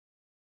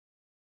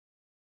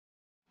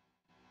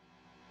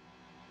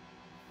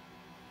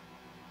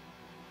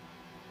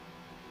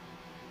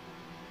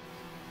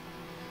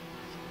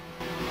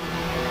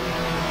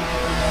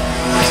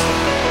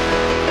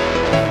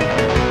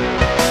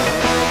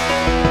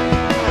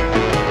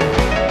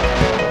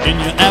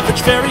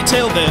average fairy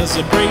tale, there's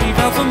a brave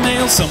alpha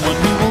male, someone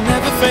who will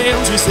never fail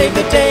to save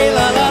the day,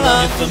 la la la.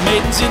 If the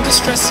maiden's in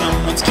distress,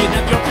 someone's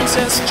kidnapped your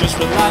princess, just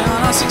rely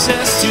on our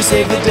success to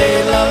save the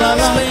day, la la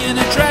la. Slaying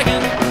a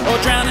dragon or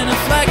drowning a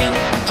flagon,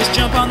 just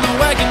jump on the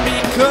wagon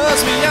because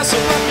we are so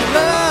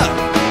popular.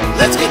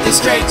 Let's get this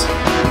straight,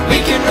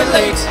 we can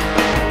relate.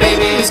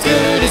 Baby, it's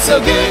good, it's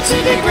so good to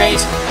be great.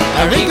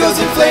 Our egos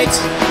inflate,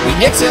 we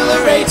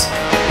accelerate,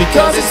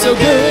 because it's so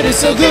good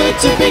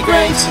to be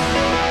great.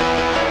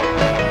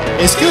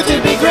 It's good to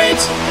be great.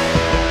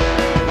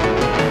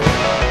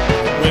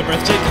 We're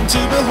breathtaking to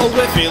behold,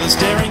 we're fearless,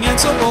 daring and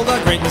so bold. Our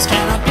greatness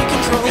cannot be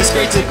controlled. It's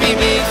great to be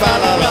me, fa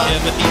la la.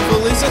 Whenever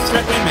evil is a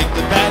threat, we make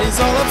the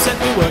baddies all upset.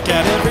 We work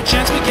out every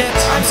chance we get.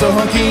 I'm so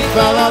hunky,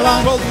 fa la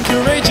la. Bold and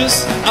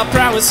courageous, our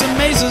prowess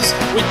amazes.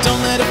 We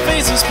don't let it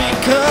faze us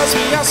because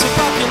we are so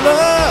popular.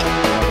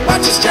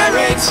 Watch us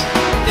gyrate,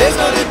 there's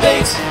no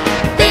debate.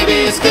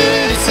 Baby, it's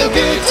good, it's so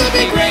good to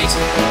be great.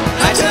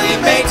 I tell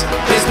you mate,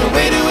 there's no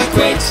way to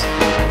equate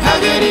how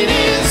good it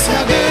is,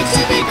 how good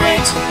to be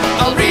great.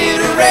 I'll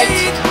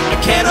reiterate, I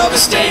can't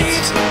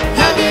overstate